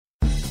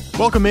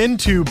Welcome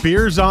into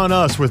Beers on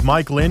Us with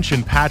Mike Lynch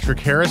and Patrick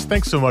Harris.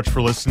 Thanks so much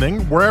for listening.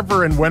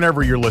 Wherever and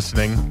whenever you're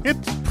listening,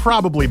 it's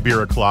probably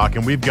beer o'clock,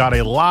 and we've got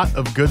a lot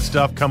of good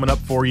stuff coming up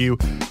for you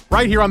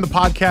right here on the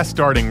podcast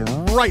starting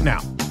right now.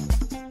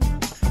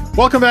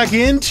 Welcome back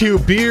into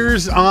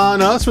Beers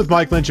on Us with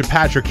Mike Lynch and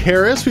Patrick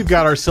Harris. We've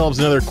got ourselves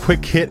another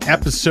quick hit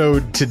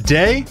episode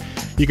today.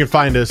 You can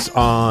find us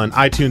on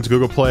iTunes,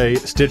 Google Play,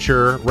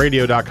 Stitcher,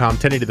 radio.com,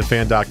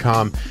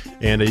 1080thefan.com,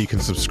 and you can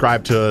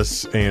subscribe to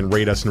us and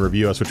rate us and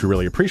review us, which we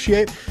really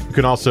appreciate. You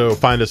can also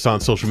find us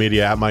on social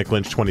media at Mike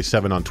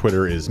Lynch27 on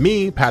Twitter is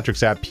me.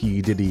 Patrick's at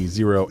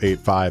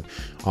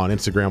PDiddy085 on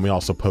Instagram. We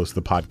also post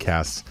the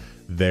podcasts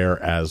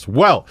there as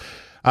well.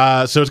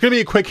 So it's going to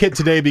be a quick hit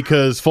today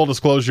because, full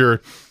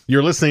disclosure,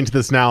 you're listening to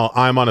this now.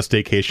 I'm on a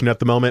staycation at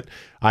the moment.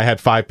 I had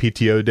 5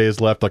 PTO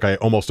days left, like I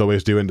almost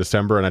always do in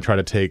December, and I try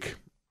to take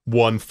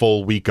one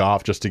full week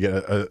off just to get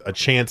a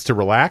chance to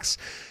relax.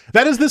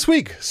 That is this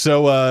week.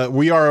 So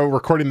we are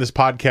recording this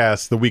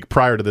podcast the week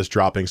prior to this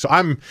dropping. So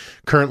I'm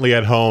currently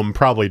at home,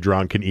 probably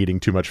drunk and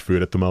eating too much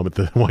food at the moment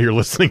while you're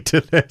listening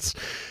to this.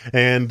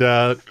 And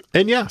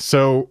yeah,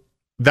 so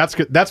that's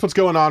good. That's what's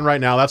going on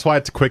right now. That's why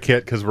it's a quick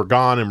hit, because we're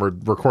gone and we're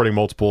recording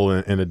multiple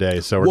in a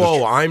day.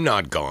 So I'm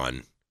not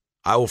gone.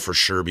 I will for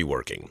sure be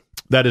working.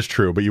 That is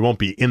true, but you won't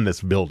be in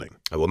this building.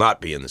 I will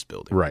not be in this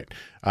building. Right.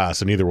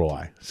 So neither will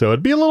I. So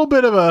it'd be a little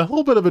bit of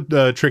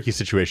a tricky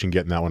situation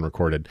getting that one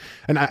recorded.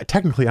 And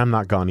technically, I'm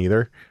not gone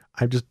either.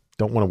 I just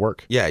don't want to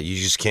work. Yeah, you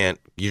just can't.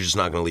 You're just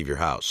not going to leave your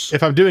house.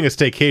 If I'm doing a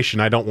staycation,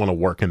 I don't want to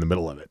work in the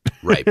middle of it.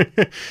 Right.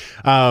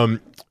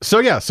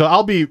 So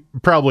I'll be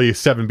probably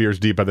 7 beers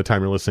deep by the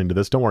time you're listening to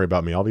this. Don't worry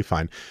about me. I'll be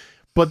fine.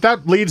 But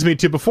that leads me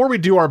to, before we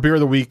do our beer of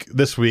the week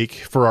this week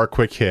for our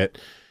quick hit,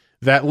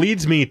 that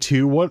leads me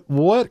to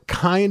what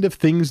kind of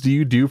things do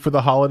you do for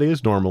the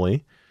holidays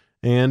normally?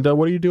 And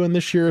what are you doing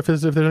this year if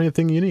there's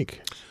anything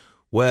unique?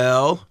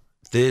 Well,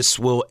 this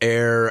will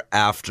air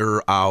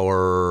after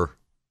our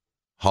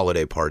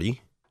holiday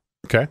party.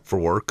 Okay. For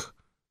work.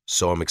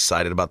 So I'm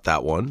excited about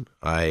that one.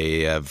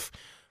 I have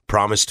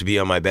promised to be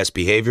on my best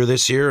behavior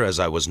this year, as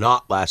I was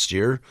not last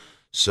year.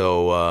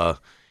 So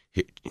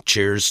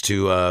cheers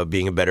to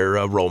being a better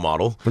role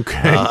model.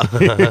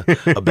 Okay.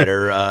 A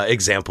better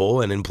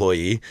example and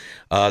employee.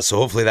 So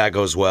hopefully that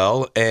goes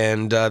well.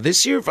 And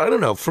this year, I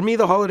don't know. For me,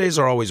 the holidays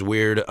are always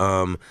weird.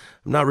 I'm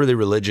not really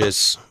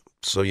religious.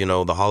 So,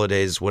 the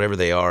holidays, whatever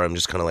they are, I'm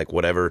just kind of like,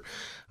 whatever.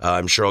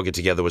 I'm sure I'll get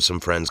together with some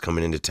friends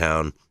coming into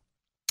town.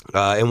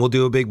 And we'll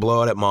do a big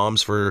blowout at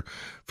Mom's for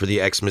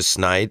the Xmas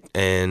night.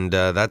 And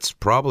that's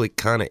probably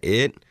kind of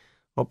it.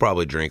 I'll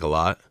probably drink a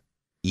lot,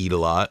 eat a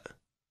lot.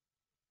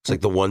 It's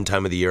like the one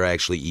time of the year I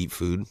actually eat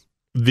food.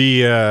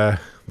 Yeah,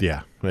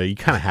 well, you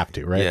kind of have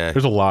to, right? Yeah.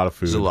 There's a lot of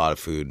food. There's a lot of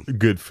food.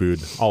 Good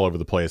food all over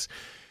the place.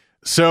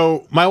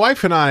 So my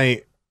wife and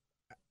I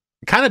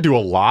kind of do a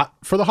lot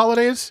for the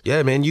holidays.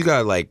 Yeah, man, you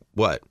got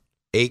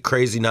 8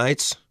 crazy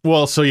nights?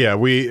 Well, so yeah,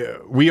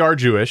 we are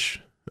Jewish.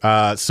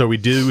 So we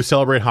do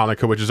celebrate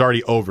Hanukkah, which is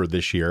already over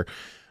this year.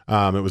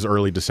 It was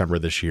early December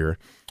this year.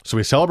 So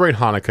we celebrate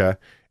Hanukkah,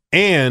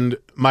 and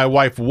my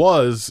wife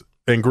was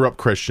and grew up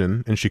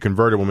Christian, and she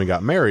converted when we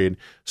got married.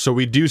 So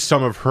we do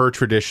some of her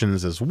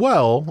traditions as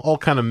well, all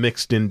kind of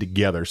mixed in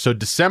together. So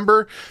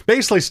December,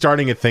 basically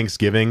starting at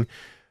Thanksgiving,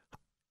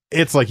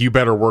 it's like you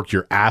better work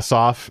your ass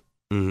off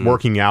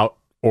working out,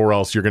 or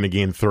else you're going to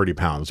gain 30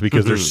 pounds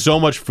because there's so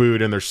much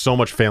food and there's so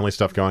much family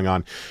stuff going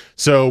on.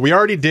 So we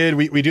already did,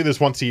 we do this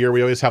once a year.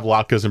 We always have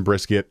latkes and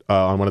brisket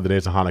on one of the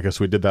days of Hanukkah.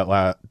 So we did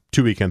that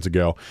 2 weekends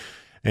ago.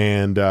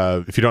 And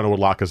if you don't know what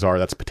latkes are,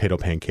 that's a potato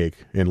pancake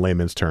in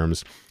layman's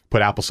terms.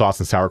 Put applesauce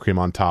and sour cream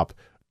on top.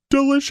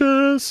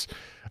 Delicious.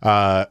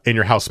 And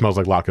your house smells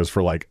like latkes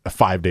for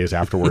 5 days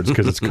afterwards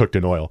because it's cooked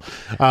in oil.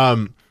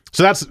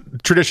 So that's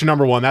tradition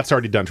number 1. That's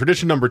already done.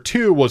 Tradition number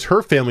 2 was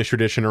her family's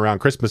tradition around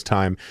Christmas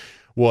time.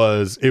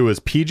 It was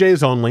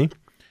PJs only.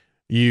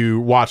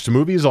 You watched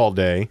movies all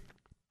day,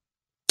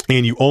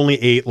 and you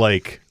only ate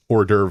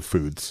hors d'oeuvre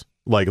foods,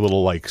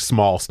 little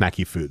small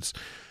snacky foods.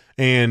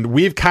 And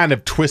we've kind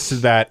of twisted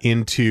that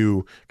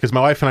into, because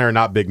my wife and I are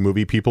not big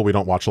movie people. We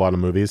don't watch a lot of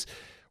movies.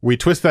 We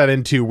twist that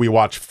into, we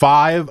watch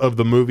 5 of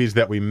the movies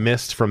that we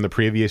missed from the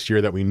previous year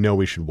that we know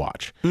we should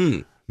watch.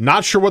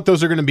 Not sure what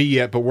those are going to be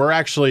yet, but we're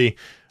actually,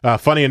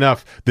 funny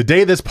enough, the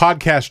day this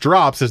podcast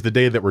drops is the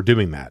day that we're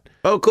doing that.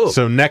 Oh, cool.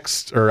 So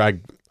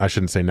I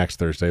shouldn't say next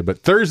Thursday,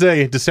 but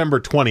Thursday, December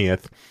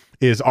 20th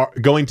is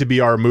going to be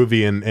our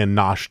movie and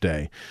nosh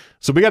day.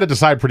 So we got to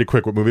decide pretty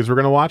quick what movies we're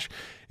going to watch.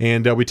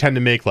 And we tend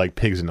to make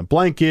Pigs in a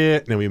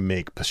Blanket, and then we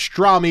make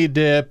pastrami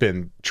dip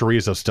and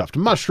chorizo stuffed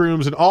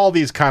mushrooms and all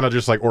these kind of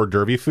just hors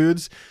d'oeuvre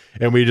foods.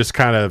 And we just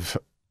kind of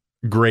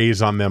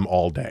graze on them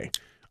all day.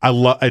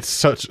 It's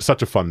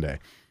such a fun day.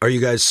 Are you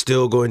guys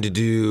still going to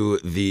do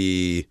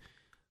the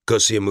go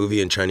see a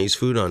movie and Chinese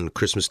food on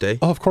Christmas Day?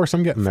 Oh, of course,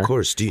 I'm getting there. Of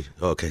course.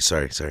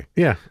 Sorry.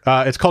 Yeah.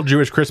 It's called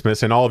Jewish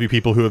Christmas, and all of you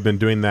people who have been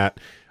doing that,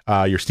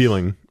 you're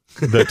stealing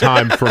the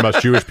time from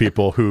us Jewish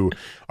people who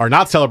are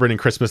not celebrating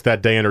Christmas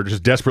that day and are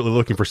just desperately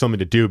looking for something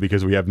to do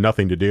because we have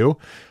nothing to do.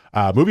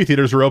 Movie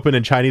theaters are open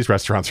and Chinese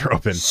restaurants are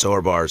open. So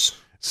are bars.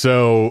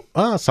 So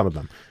some of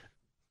them.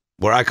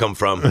 Where I come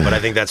from, but I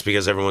think that's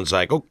because everyone's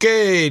like,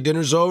 okay,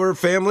 dinner's over,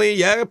 family,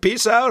 yeah,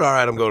 peace out. All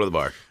right, I'm going to the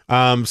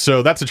bar.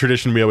 So that's a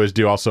tradition we always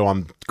do. Also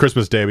on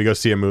Christmas Day, we go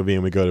see a movie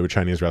and we go to a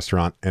Chinese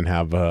restaurant and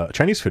have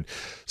Chinese food.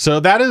 So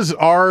that is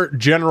our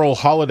general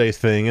holiday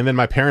thing. And then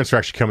my parents are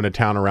actually coming to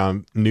town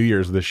around New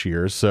Year's this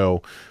year.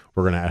 So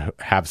we're going to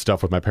have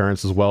stuff with my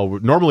parents as well.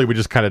 Normally we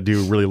just kind of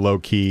do really low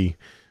key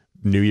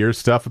New Year's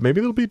stuff.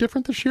 Maybe it'll be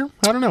different this year.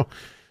 I don't know.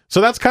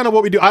 So that's kind of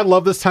what we do. I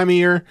love this time of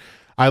year.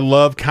 I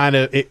love kind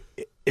of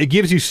it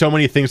gives you so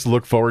many things to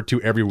look forward to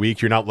every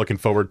week. You're not looking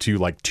forward to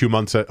like 2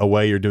 months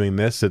away you're doing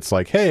this. It's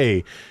like,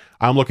 hey,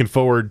 I'm looking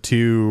forward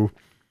to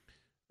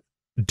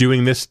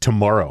doing this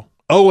tomorrow.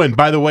 Oh, and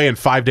by the way, in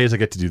 5 days I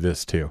get to do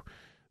this too.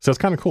 So it's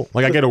kind of cool.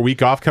 Like I get a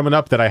week off coming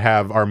up that I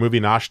have our movie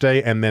Nosh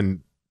Day, and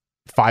then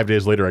 5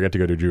 days later I get to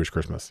go to Jewish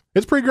Christmas.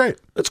 It's pretty great.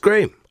 That's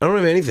great. I don't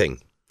have anything.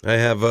 I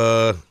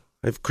have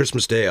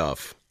Christmas Day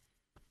off.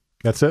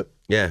 That's it?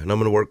 Yeah, and I'm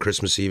going to work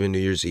Christmas Eve and New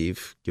Year's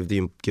Eve.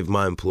 Give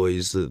my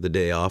employees the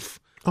day off.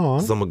 Oh,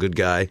 'Cause I'm a good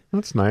guy.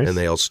 That's nice. And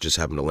they also just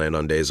happen to land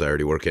on days I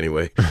already work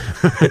anyway.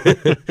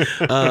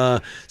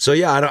 So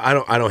yeah,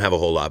 I don't have a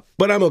whole lot,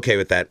 but I'm okay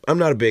with that. I'm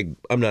not a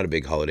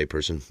big holiday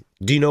person.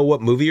 Do you know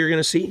what movie you're going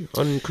to see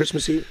on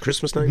Christmas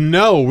night?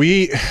 No,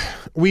 we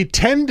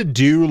tend to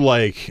do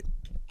like,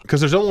 because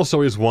there's almost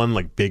always one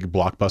like big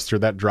blockbuster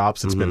that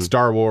drops. It's been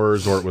Star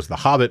Wars, or it was the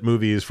Hobbit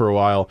movies for a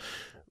while.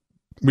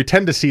 We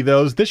tend to see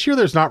those. This year,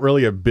 there's not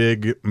really a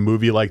big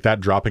movie like that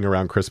dropping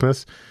around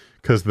Christmas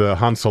because the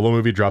Han Solo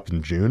movie dropped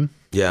in June.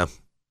 Yeah.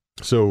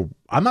 So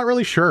I'm not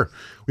really sure.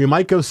 We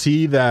might go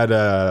see that.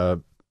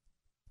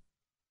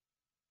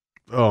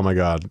 Oh my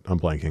God, I'm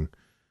blanking.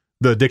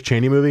 The Dick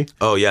Cheney movie.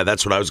 Oh yeah,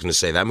 that's what I was going to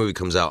say. That movie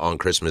comes out on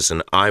Christmas,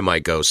 and I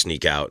might go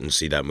sneak out and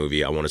see that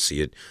movie. I want to see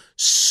it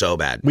so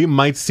bad. We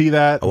might see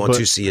that. I want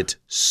to see it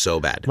so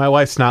bad. My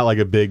wife's not like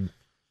a big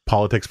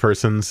politics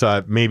person,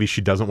 so maybe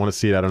she doesn't want to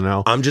see it. I don't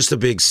know. I'm just a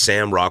big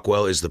Sam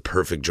Rockwell is the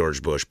perfect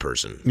George Bush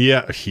person.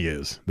 Yeah, he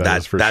is.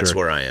 That's for that's sure.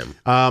 where I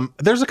am.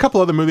 There's a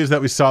couple other movies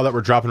that we saw that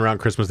were dropping around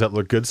Christmas that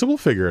look good, so we'll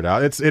figure it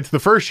out. It's the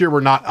first year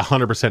we're not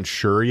 100%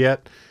 sure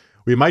yet.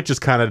 We might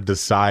just kind of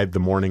decide the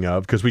morning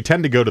of, because we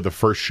tend to go to the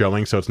first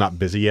showing, so it's not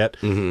busy yet.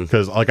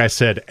 Because, like I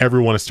said,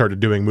 everyone has started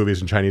doing movies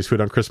and Chinese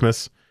food on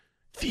Christmas.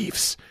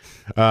 Thieves.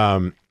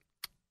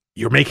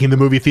 You're making the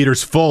movie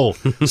theaters full.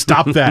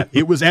 Stop that.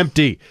 It was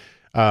empty.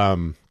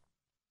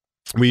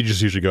 We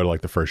just usually go to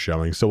like the first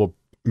showing, so we'll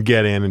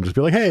get in and just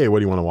be like, hey, what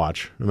do you want to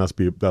watch? And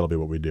that'll be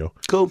what we do.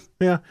 Cool.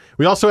 Yeah.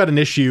 We also had an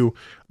issue.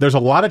 There's a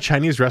lot of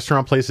Chinese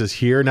restaurant places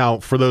here. Now,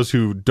 for those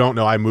who don't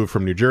know, I moved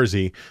from New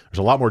Jersey. There's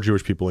a lot more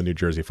Jewish people in New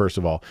Jersey, first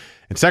of all.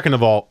 And second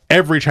of all,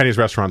 every Chinese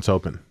restaurant's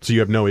open, so you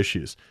have no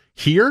issues.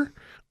 Here,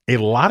 a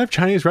lot of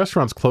Chinese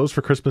restaurants close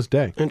for Christmas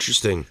Day.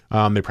 Interesting.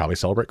 They probably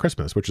celebrate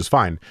Christmas, which is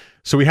fine.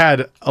 So we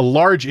had a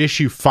large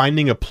issue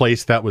finding a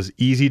place that was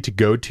easy to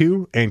go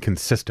to and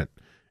consistent.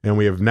 And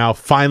we have now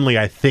finally,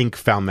 I think,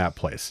 found that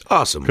place.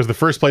 Awesome. Because the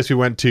first place we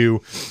went to,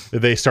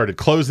 they started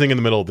closing in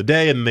the middle of the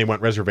day, and they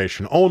went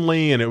reservation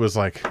only. And it was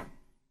like,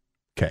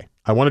 okay,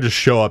 I want to just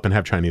show up and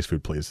have Chinese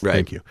food, please. Right.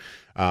 Thank you.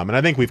 And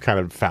I think we've kind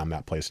of found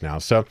that place now.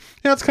 So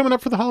yeah, it's coming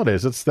up for the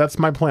holidays. That's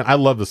my plan. I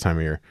love this time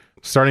of year.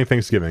 Starting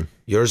Thanksgiving.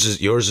 Yours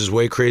is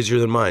way crazier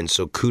than mine.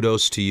 So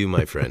kudos to you,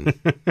 my friend.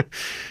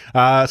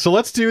 So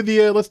let's do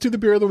the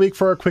beer of the week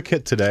for our quick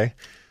hit today.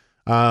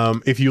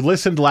 If you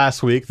listened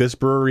last week, this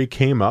brewery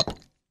came up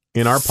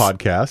in our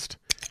podcast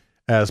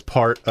as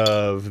part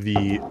of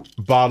the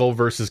bottle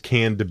versus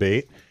can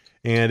debate,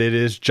 and it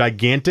is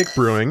Gigantic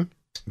Brewing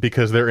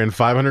because they're in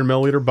 500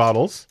 milliliter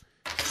bottles,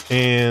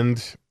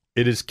 and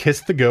it is Kiss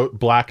the Goat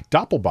Black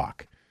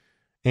Doppelbock.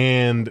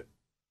 And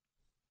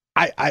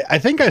I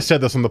think I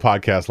said this on the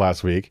podcast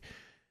last week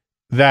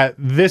that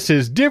this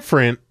is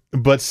different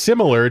but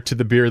similar to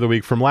the beer of the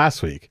week from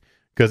last week,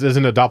 because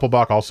isn't a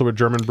Doppelbock also a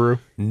German brew?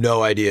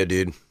 No idea,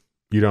 dude.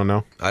 You don't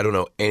know? I don't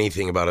know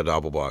anything about a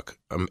Doppelbock.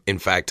 In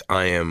fact,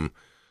 I am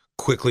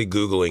quickly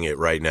Googling it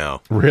right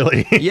now.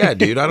 Really? Yeah,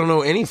 dude. I don't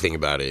know anything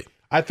about it.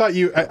 I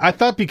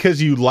thought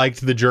because you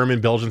liked the German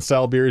Belgian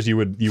style beers, you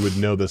would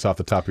know this off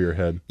the top of your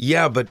head.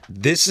 Yeah, but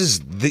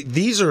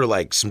these are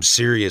like some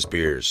serious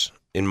beers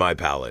in my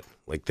palate.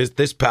 Like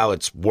this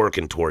palate's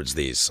working towards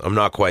these. I'm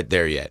not quite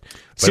there yet.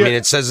 But See, I mean,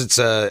 it says it's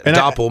a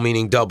Doppel,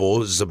 meaning double.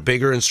 This is a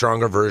bigger and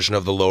stronger version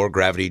of the lower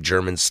gravity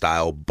German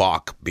style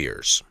Bock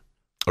beers.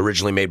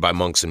 Originally made by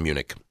monks in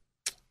Munich.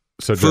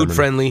 So food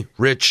friendly,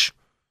 rich,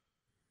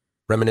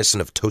 reminiscent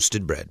of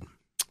toasted bread.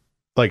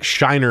 Like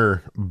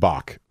Shiner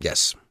Bock.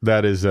 Yes.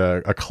 That is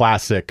a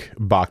classic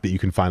Bock that you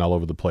can find all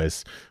over the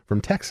place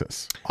from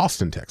Texas.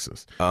 Austin,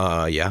 Texas.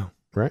 Yeah.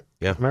 Right?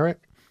 Yeah. Am I right?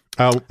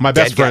 My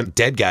best friend.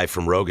 Dead guy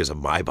from Rogue is a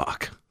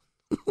Maibach.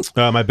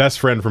 My best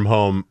friend from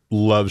home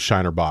loves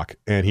Shiner Bock,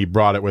 and he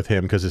brought it with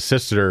him because his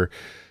sister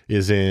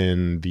is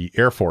in the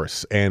Air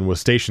Force and was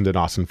stationed in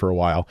Austin for a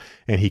while,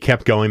 and he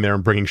kept going there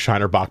and bringing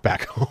Shiner Bock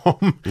back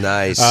home.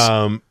 Nice.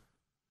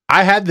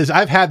 I've had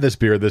this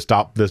beer, this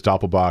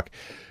Doppelbock,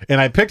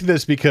 and I picked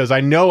this because I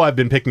know I've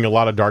been picking a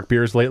lot of dark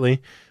beers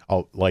lately,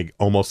 like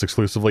almost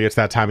exclusively. It's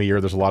that time of year.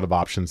 There's a lot of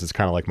options. It's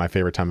kind of like my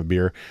favorite time of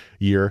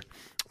year.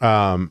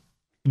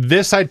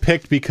 This I'd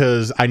picked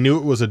because I knew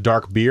it was a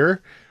dark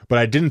beer, but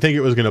I didn't think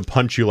it was going to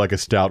punch you like a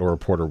stout or a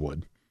porter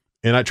would.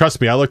 And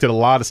trust me, I looked at a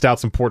lot of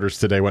stouts and porters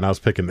today when I was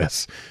picking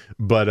this,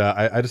 but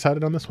I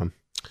decided on this one.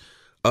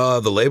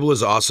 The label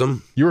is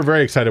awesome. You were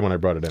very excited when I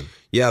brought it in.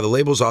 Yeah, the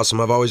label's awesome.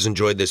 I've always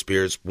enjoyed this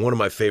beer. It's one of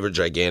my favorite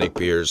gigantic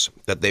beers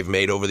that they've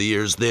made over the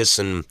years. This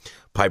and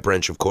Pipe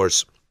Wrench, of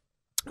course,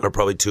 are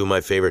probably two of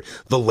my favorite.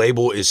 The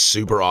label is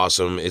super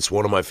awesome. It's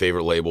one of my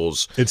favorite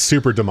labels. It's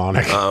super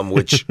demonic.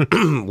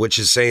 Which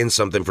is saying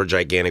something for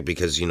gigantic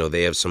because, you know,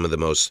 they have some of the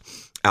most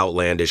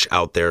outlandish,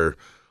 out there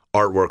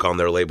artwork on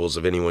their labels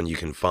of anyone you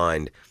can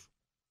find.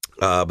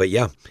 But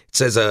yeah, it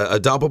says a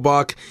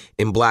Doppelbock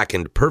in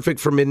blackened,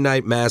 perfect for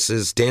midnight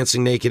masses,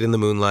 dancing naked in the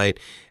moonlight,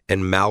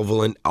 and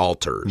malevolent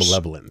altars.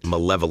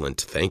 Malevolent.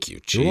 Thank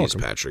you. Jeez,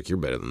 Patrick, you're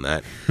better than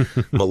that.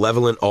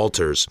 Malevolent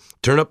altars.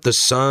 Turn up the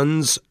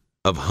sons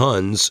of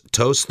Huns,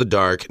 toast the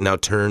dark, now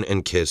turn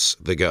and kiss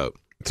the goat.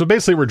 So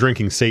basically we're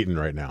drinking Satan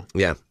right now.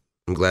 Yeah.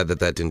 I'm glad that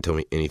didn't tell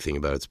me anything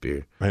about its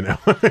beer. I know.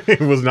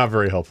 It was not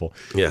very helpful.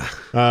 Yeah.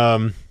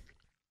 I'm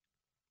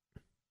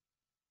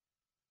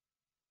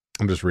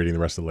just reading the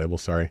rest of the label,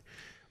 sorry.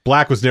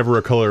 Black was never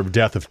a color of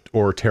death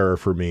or terror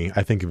for me.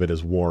 I think of it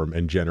as warm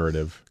and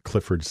generative.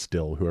 Clifford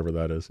Still, whoever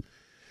that is.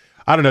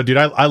 I don't know, dude.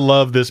 I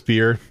love this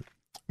beer.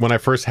 When I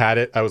first had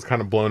it, I was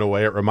kind of blown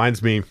away. It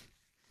reminds me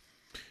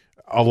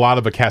a lot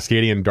of a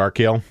Cascadian Dark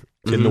Ale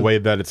in the way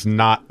that it's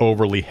not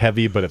overly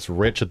heavy, but it's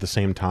rich at the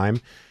same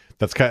time.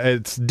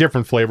 It's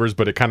different flavors,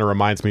 but it kind of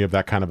reminds me of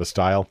that kind of a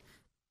style.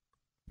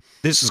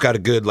 This has got a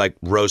good, like,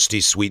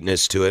 roasty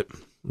sweetness to it.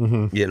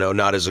 Mm-hmm. You know,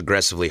 not as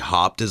aggressively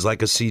hopped as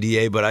like a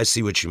CDA, but I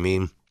see what you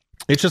mean.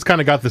 It's just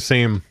kind of got the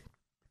same,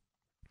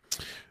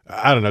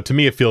 I don't know, to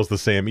me it feels the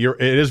same.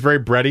 It is very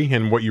bready,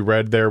 and what you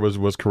read there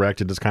was correct.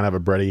 It does kind of have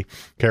a bready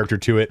character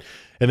to it,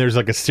 and there's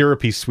like a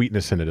syrupy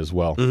sweetness in it as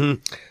well.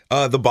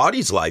 Mm-hmm. The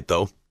body's light,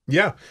 though.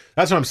 Yeah,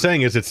 that's what I'm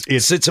saying, is it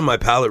sits in my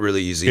palate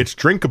really easy. It's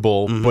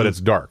drinkable, but it's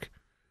dark.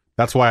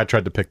 That's why I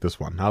tried to pick this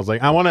one. I was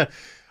like,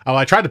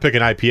 I tried to pick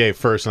an IPA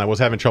first, and I was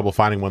having trouble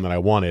finding one that I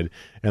wanted.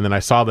 And then I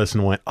saw this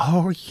and went,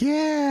 oh,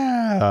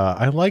 yeah,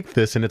 I like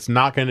this. And it's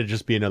not going to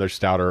just be another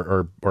stout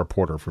or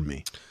porter for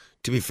me.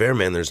 To be fair,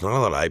 man, there's not a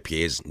lot of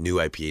new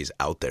IPAs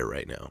out there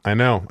right now. I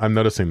know. I'm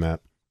noticing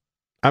that.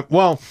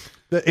 Well,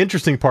 the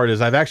interesting part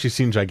is I've actually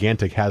seen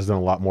Gigantic has done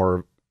a lot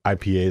more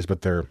IPAs,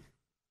 but they're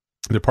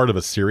part of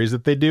a series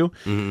that they do.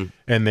 Mm-hmm.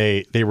 And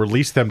they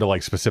release them to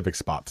like specific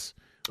spots.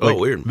 Like,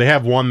 weird. They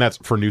have one that's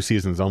for new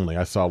seasons only.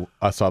 I saw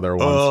their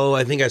ones. Oh,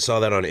 I think I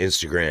saw that on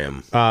Instagram.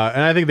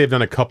 And I think they've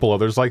done a couple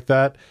others like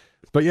that.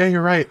 But yeah,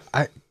 you're right.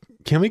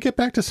 Can we get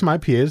back to some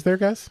IPAs there,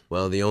 guys?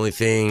 Well, the only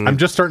thing I'm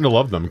just starting to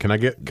love them. Can I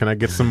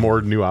get some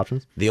more new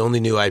options? The only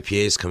new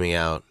IPAs coming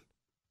out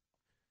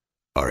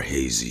are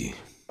hazy.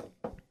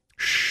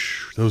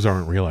 Shh, those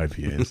aren't real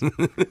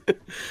IPAs.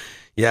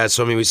 Yeah,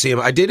 so I mean, we see them.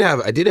 I did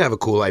have a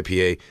cool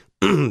IPA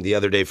the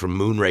other day from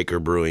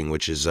Moonraker Brewing,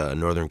 which is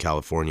Northern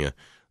California.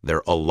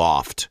 Their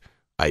Aloft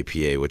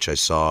IPA, which I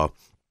saw,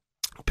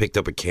 picked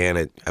up a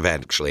can. I've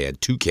actually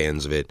had 2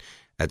 cans of it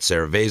at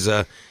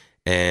Cerveza,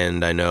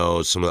 and I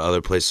know some of the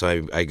other places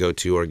I go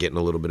to are getting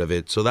a little bit of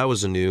it. So that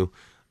was a new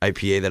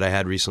IPA that I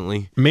had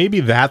recently.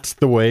 Maybe that's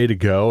the way to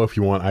go if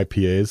you want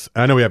IPAs.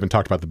 I know we haven't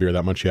talked about the beer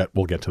that much yet.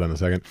 We'll get to that in a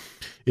second.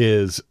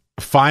 Is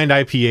find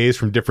IPAs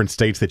from different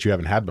states that you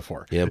haven't had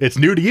before. Yep. It's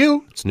new to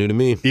you. It's new to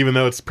me. Even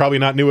though it's probably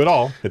not new at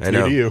all. It's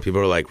new to you. People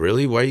are like,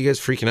 really? Why are you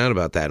guys freaking out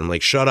about that? I'm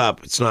like, shut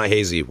up. It's not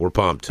hazy. We're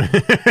pumped.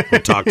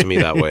 Don't talk to me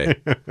that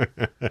way.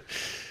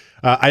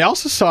 I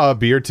also saw a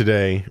beer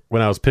today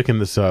when I was picking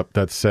this up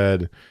that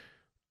said,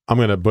 I'm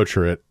going to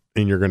butcher it,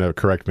 and you're going to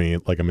correct me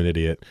like I'm an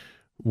idiot.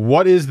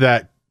 What is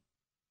that?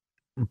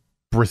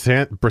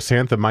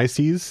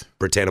 Brettanomyces?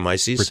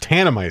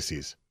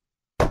 Brettanomyces.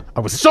 I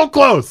was so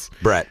close.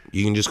 Brett.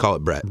 You can just call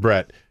it Brett.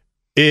 Brett.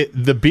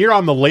 The beer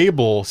on the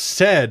label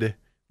said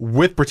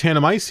with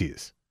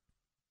Brettanomyces.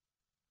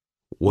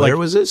 Where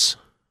was this?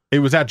 It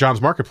was at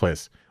John's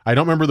Marketplace. I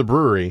don't remember the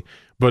brewery,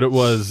 but it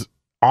was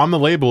on the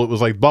label. It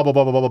was like blah, blah,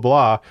 blah, blah, blah,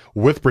 blah,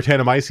 with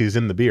Brettanomyces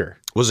in the beer.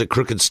 Was it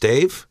Crooked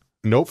Stave?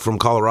 Nope. From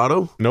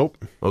Colorado?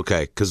 Nope.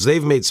 Okay, because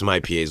they've made some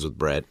IPAs with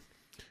Brett.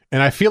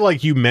 And I feel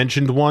like you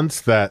mentioned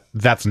once that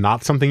that's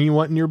not something you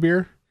want in your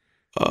beer.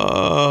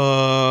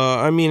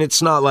 I mean,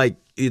 it's not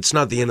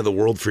the end of the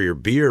world for your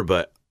beer,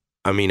 but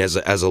I mean, as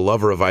a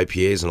lover of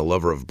IPAs and a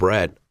lover of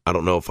Brett, I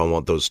don't know if I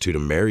want those two to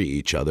marry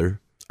each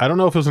other. I don't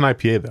know if it was an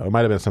IPA though. It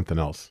might have been something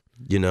else.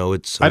 You know,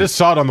 it's. I just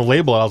saw it on the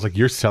label and I was like,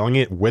 "You're selling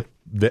it with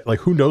like,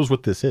 who knows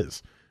what this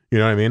is?" You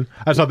know what I mean?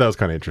 I just thought that was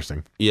kind of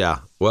interesting. Yeah.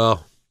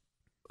 Well,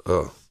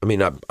 I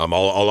mean, I'll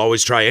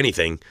always try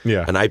anything.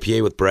 Yeah. An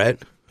IPA with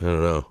Brett. I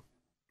don't know.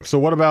 So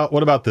what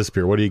about this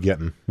beer? What are you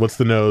getting? What's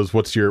the nose?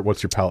 What's your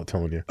palate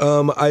telling you?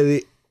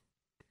 I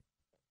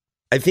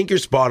think you're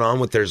spot on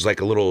with there's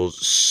like a little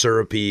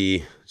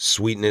syrupy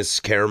sweetness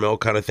caramel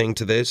kind of thing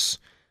to this.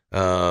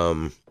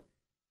 Yeah,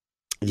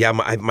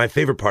 my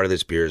favorite part of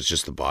this beer is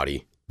just the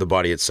body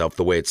itself,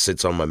 the way it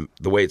sits on my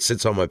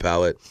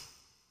palate.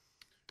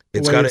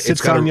 It's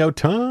got on your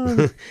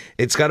tongue.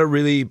 It's got a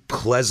really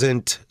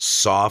pleasant,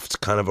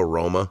 soft kind of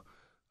aroma.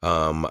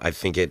 I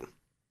think it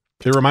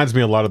reminds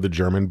me a lot of the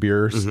German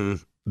beers.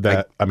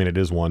 It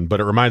is one, but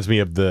it reminds me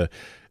of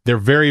they're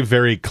very,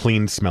 very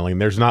clean smelling.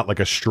 There's not like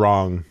a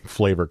strong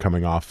flavor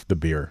coming off the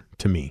beer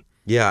to me.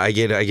 Yeah, I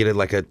get it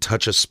like a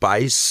touch of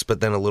spice, but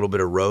then a little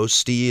bit of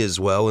roasty as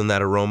well in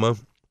that aroma.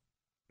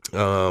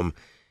 I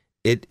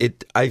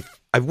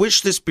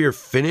wish this beer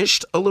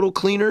finished a little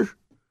cleaner.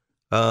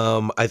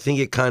 I think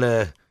it kind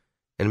of,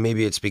 and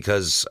maybe it's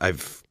because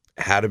I've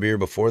had a beer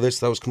before this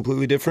that was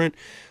completely different,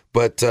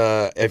 but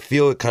I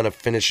feel it kind of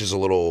finishes a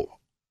little,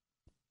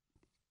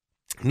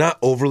 not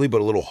overly, but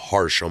a little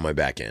harsh on my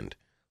back end,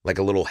 like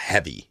a little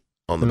heavy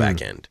on the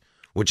back end,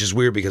 which is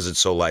weird because it's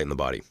so light in the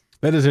body.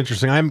 That is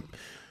interesting.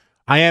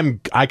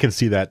 I can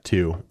see that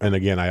too. And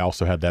again, I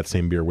also had that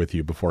same beer with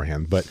you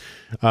beforehand, but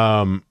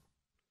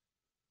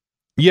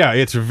yeah,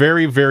 it's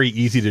very, very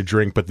easy to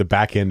drink, but the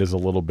back end is a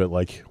little bit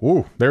like,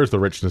 ooh, there's the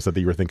richness that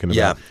you were thinking about.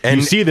 Yeah,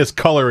 and you see this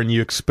color and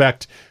you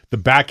expect the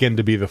back end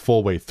to be the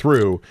full way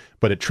through,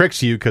 but it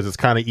tricks you because it's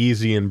kind of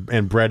easy and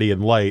bready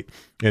and light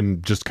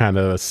and just kind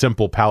of a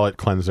simple palate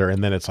cleanser.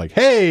 And then it's like,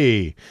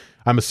 hey,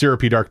 I'm a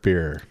syrupy dark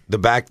beer. The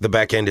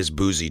back end is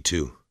boozy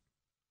too.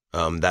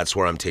 That's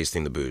where I'm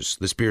tasting the booze.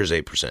 This beer is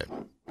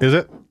 8%. Is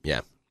it?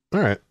 Yeah. All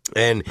right.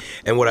 And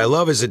what I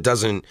love is it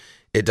doesn't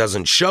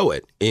show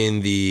it in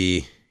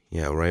the.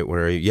 Yeah, right.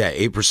 Where are you? Yeah,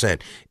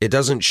 8%. It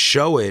doesn't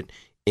show it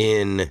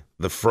in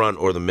the front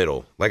or the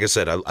middle. Like I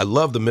said, I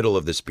love the middle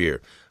of this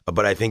beer,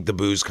 but I think the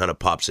booze kind of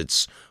pops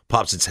its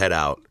head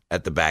out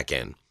at the back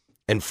end.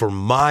 And for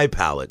my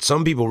palate,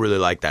 some people really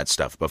like that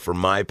stuff, but for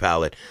my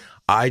palate,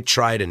 I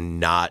try to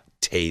not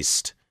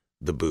taste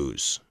the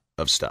booze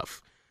of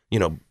stuff. You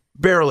know,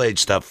 barrel-aged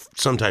stuff,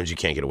 sometimes you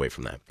can't get away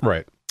from that.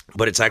 Right.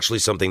 But it's actually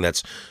something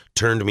that's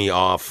turned me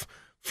off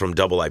from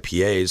double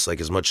IPAs. Like,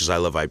 as much as I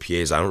love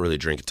IPAs, I don't really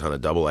drink a ton of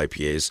double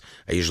IPAs.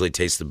 I usually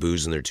taste the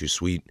booze and they're too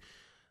sweet.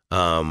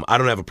 I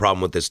don't have a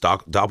problem with this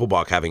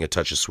Doppelbock having a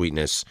touch of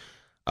sweetness.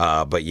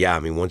 But yeah, I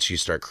mean, once you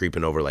start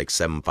creeping over like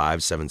 7.5,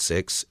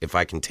 7.6, if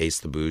I can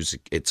taste the booze,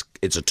 it's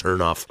a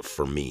turnoff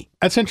for me.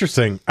 That's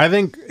interesting. I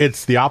think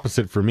it's the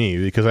opposite for me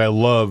because I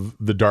love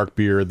the dark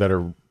beer that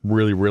are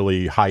really,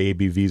 really high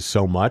ABVs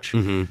so much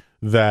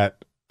that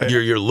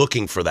you're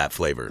looking for that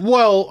flavor.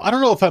 Well, I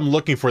don't know if I'm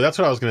looking for. That's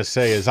what I was going to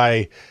say. Is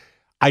I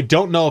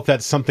don't know if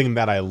that's something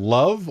that I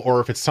love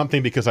or if it's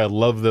something because I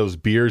love those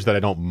beers that I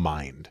don't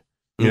mind.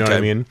 You know what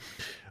I mean?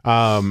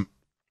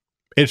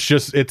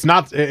 It's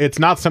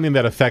not something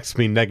that affects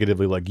me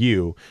negatively like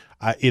you.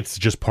 It's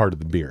just part of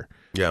the beer.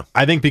 Yeah.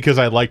 I think because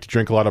I like to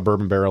drink a lot of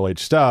bourbon barrel aged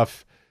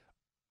stuff,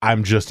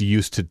 I'm just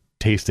used to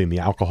tasting the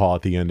alcohol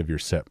at the end of your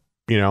sip.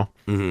 You know,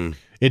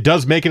 It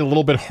does make it a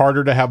little bit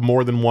harder to have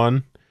more than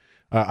one.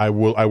 I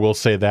will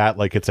say that,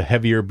 like, it's a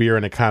heavier beer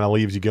and it kind of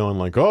leaves you going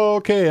like, oh,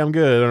 okay, I'm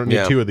good. I don't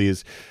need two of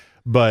these.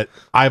 But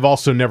I've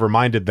also never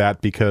minded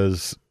that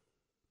because,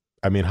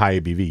 I mean,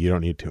 high ABV, you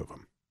don't need two of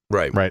them.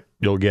 Right.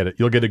 You'll get it.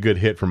 You'll get a good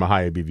hit from a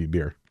high ABV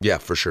beer. Yeah,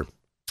 for sure.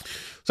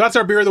 So that's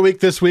our beer of the week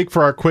this week.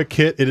 For our quick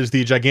hit, it is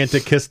the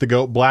Gigantic Kiss the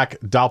Goat Black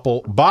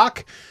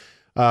Doppelbock.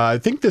 I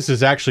think this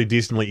is actually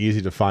decently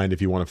easy to find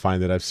if you want to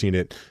find it. I've seen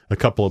it a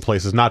couple of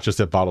places, not just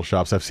at bottle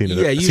shops. I've seen it.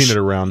 I've seen it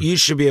around. You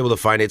should be able to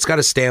find it. It's got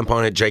a stamp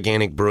on it,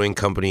 Gigantic Brewing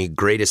Company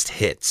Greatest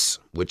Hits,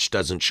 which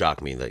doesn't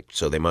shock me. Like,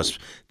 so they must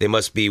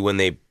be when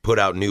they put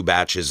out new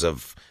batches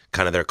of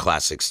kind of their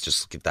classics,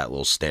 just get that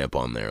little stamp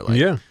on there. Like,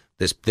 yeah,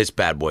 this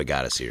bad boy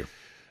got us here.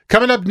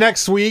 Coming up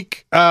next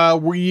week,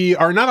 we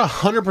are not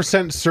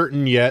 100%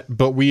 certain yet,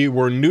 but we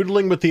were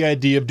noodling with the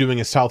idea of doing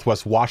a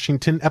Southwest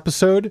Washington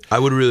episode. I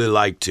would really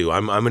like to.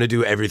 I'm going to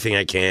do everything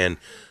I can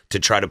to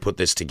try to put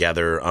this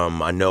together.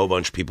 I know a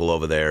bunch of people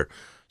over there,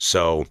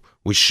 so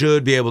we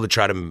should be able to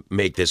try to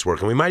make this work.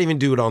 And we might even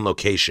do it on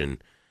location.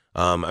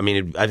 I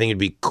think it'd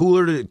be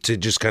cooler to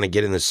just kind of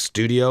get in the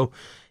studio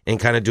and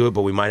kind of do it,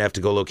 but we might have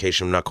to go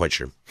location. I'm not quite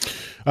sure.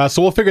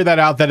 So we'll figure that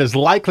out. That is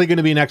likely going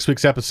to be next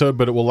week's episode,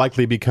 but it will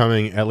likely be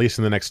coming at least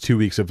in the next 2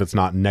 weeks if it's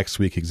not next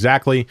week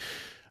exactly.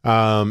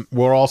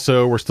 We're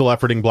still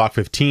efforting Block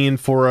 15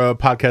 for a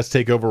podcast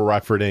takeover. We're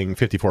efforting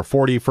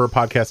 5440 for a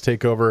podcast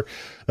takeover.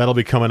 That'll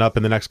be coming up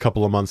in the next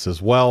couple of months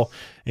as well.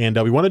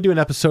 And we want to do an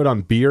episode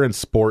on beer and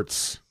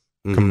sports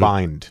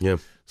combined. Yeah.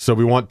 So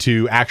we want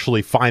to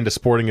actually find a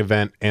sporting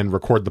event and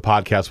record the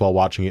podcast while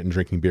watching it and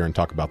drinking beer and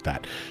talk about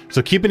that.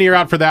 So keep an ear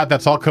out for that.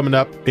 That's all coming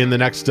up in the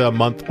next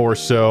month or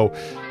so.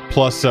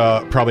 Plus,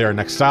 probably our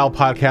next style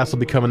podcast will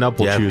be coming up.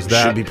 We'll choose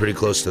that. Should be pretty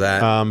close to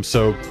that.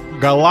 So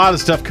got a lot of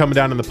stuff coming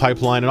down in the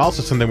pipeline, and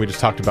also something we just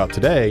talked about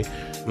today.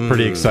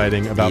 Pretty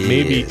exciting about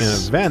maybe an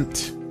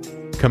event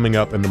coming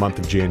up in the month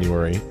of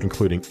January,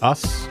 including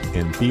us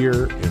and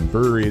beer and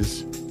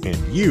breweries and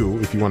you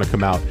if you want to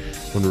come out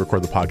when we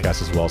record the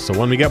podcast as well. So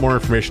when we get more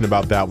information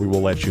about that, we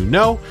will let you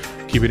know.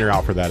 Keep an ear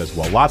out for that as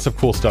well. Lots of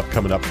cool stuff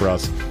coming up for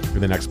us in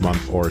the next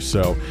month or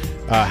so.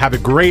 Have a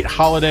great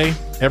holiday,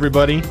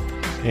 everybody.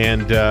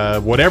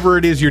 And whatever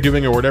it is you're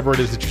doing or whatever it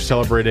is that you're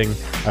celebrating,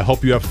 I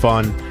hope you have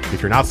fun.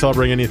 If you're not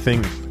celebrating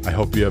anything, I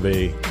hope you have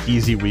a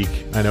easy week.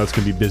 I know it's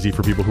going to be busy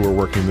for people who are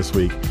working this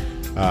week.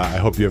 I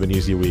hope you have an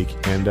easy week.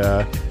 And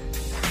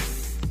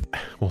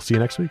we'll see you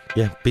next week.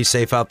 Yeah, be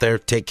safe out there.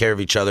 Take care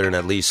of each other, and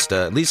at least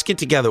get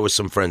together with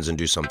some friends and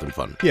do something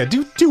fun. Yeah,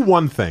 do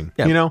one thing.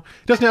 Yeah. You know,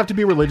 it doesn't have to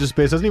be religious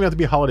based. Doesn't even have to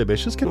be holiday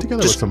based. Just get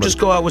together with somebody. Just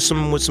go out with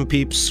some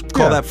peeps.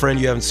 Call that friend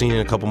you haven't seen in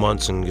a couple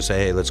months, and you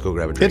say, hey, let's go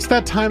grab a drink. It's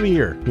that time of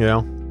year. You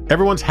know,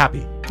 everyone's happy.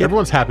 Yep.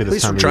 Everyone's happy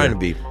this time of year. At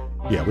least we're trying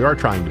to be. Yeah, we are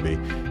trying to be.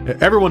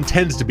 Everyone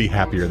tends to be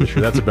happier this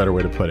year. That's a better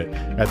way to put it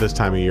at this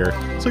time of year.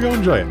 So go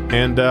enjoy it.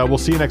 And we'll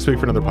see you next week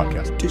for another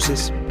podcast.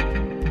 Deuces.